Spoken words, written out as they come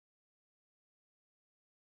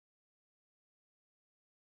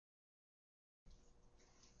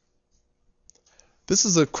This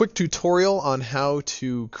is a quick tutorial on how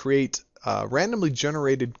to create randomly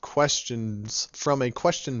generated questions from a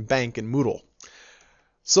question bank in Moodle.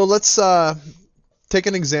 So let's take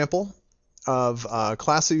an example of a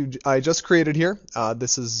class I just created here.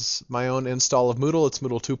 This is my own install of Moodle. It's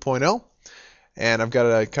Moodle 2.0, and I've got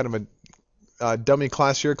a kind of a dummy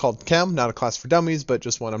class here called Chem, not a class for dummies, but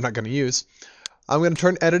just one I'm not going to use. I'm going to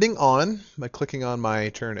turn editing on by clicking on my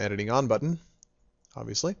turn editing on button,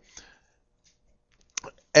 obviously.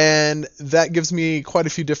 And that gives me quite a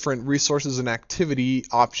few different resources and activity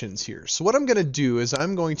options here. So what I'm going to do is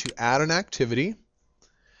I'm going to add an activity,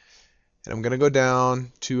 and I'm going to go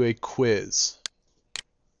down to a quiz.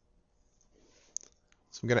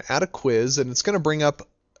 So I'm going to add a quiz, and it's going to bring up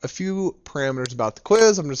a few parameters about the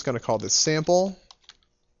quiz. I'm just going to call this sample.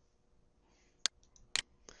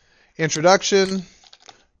 Introduction.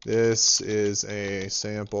 This is a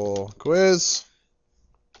sample quiz.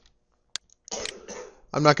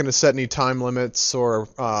 I'm not going to set any time limits or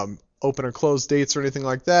open or close dates or anything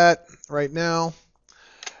like that right now.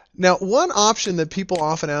 Now, one option that people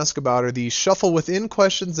often ask about are the shuffle within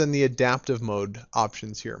questions and the adaptive mode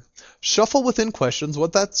options here. Shuffle within questions,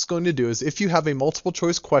 what that's going to do is if you have a multiple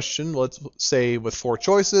choice question, let's say with 4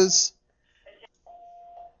 choices.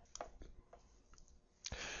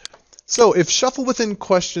 So if shuffle within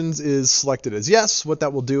questions is selected as yes, what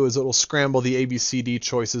that will do is it will scramble the A, B, C, D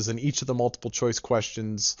choices in each of the multiple choice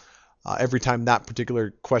questions every time that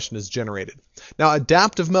particular question is generated. Now,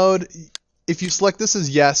 adaptive mode, if you select this as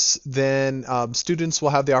yes, then students will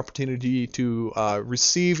have the opportunity to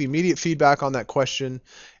receive immediate feedback on that question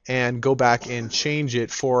and go back and change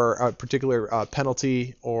it for a particular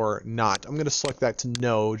penalty or not. I'm going to select that to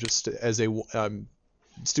no, just as a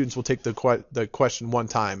students will take the question one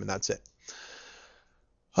time, and that's it.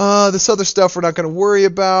 This other stuff we're not going to worry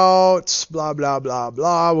about, blah, blah, blah,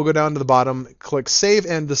 blah. We'll go down to the bottom, click Save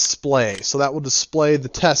and Display. So that will display the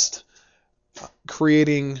test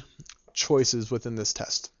creating choices within this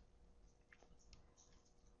test.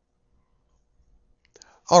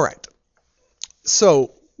 All right.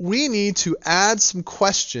 So we need to add some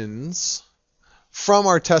questions from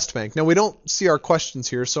our test bank. Now we don't see our questions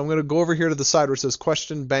here, so I'm going to go over here to the side where it says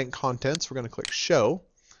Question Bank Contents. We're going to click Show.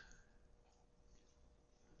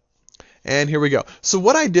 And here we go. So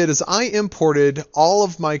what I did is I imported all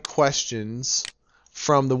of my questions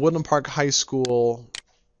from the Woodland Park High School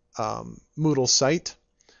Moodle site,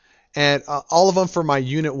 and all of them for my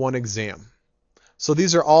Unit 1 exam. So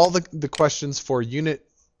these are all the questions for Unit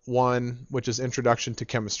 1, which is Introduction to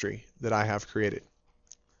Chemistry, that I have created.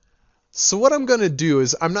 So what I'm going to do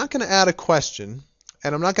is I'm not going to add a question,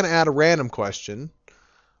 and I'm not going to add a random question.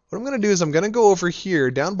 What I'm going to do is I'm going to go over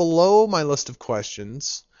here down below my list of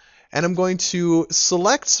questions, and I'm going to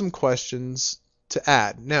select some questions to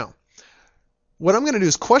add. Now, what I'm going to do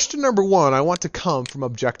is question number 1, I want to come from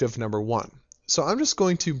objective number 1. So I'm just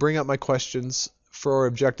going to bring up my questions for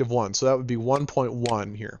objective 1. So that would be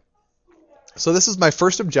 1.1 here. So this is my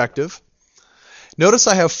first objective. Notice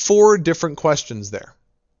I have 4 different questions there.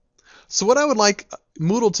 So what I would like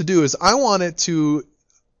Moodle to do is I want it to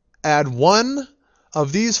add one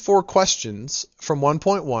of these 4 questions from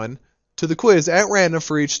 1.1 to the quiz at random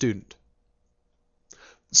for each student.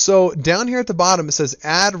 So down here at the bottom it says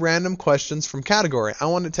add random questions from category. I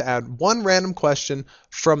want it to add one random question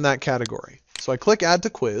from that category. So I click add to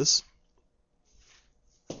quiz.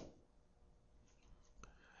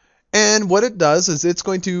 And what it does is it's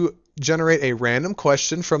going to generate a random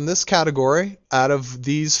question from this category out of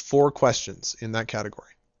these 4 questions in that category.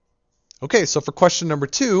 Okay, so for question number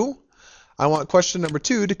 2, I want question number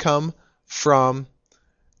 2 to come from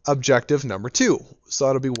objective number 2. So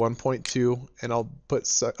that'll be 1.2, and I'll put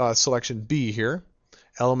selection B here,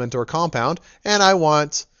 element or compound, and I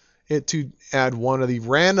want it to add one of the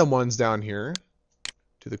random ones down here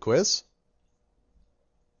to the quiz.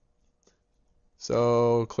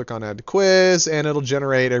 So click on add to quiz, and it'll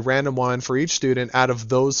generate a random one for each student out of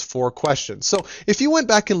those 4 questions. So if you went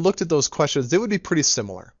back and looked at those questions, they would be pretty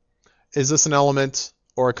similar. Is this an element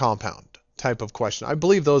or a compound type of question? I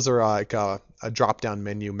believe those are like a drop-down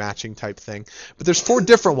menu matching type thing. But there's 4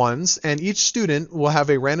 different ones, and each student will have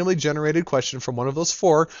a randomly generated question from one of those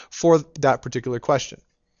 4 for that particular question.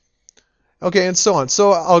 Okay, and so on.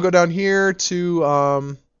 So I'll go down here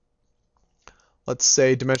to let's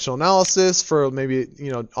say dimensional analysis for maybe,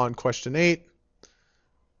 on question 8.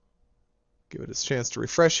 Give it a chance to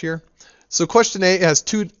refresh here. So question 8 has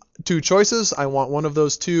two choices. I want one of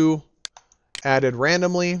those 2 added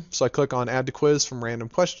randomly. So I click on add to quiz from random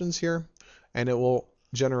questions here, and it will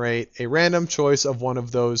generate a random choice of one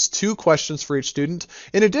of those 2 questions for each student.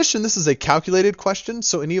 In addition, this is a calculated question,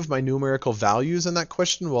 so any of my numerical values in that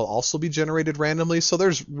question will also be generated randomly. So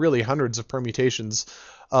there's really hundreds of permutations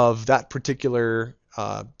of that particular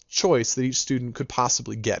choice that each student could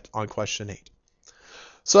possibly get on question 8.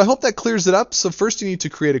 So I hope that clears it up. So first you need to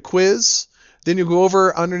create a quiz. Then you'll go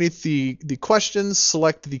over underneath the questions,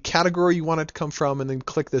 select the category you want it to come from, and then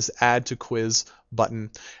click this Add to Quiz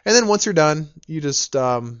button. And then once you're done, you just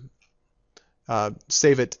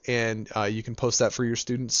save it, and you can post that for your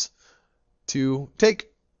students to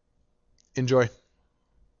take. Enjoy.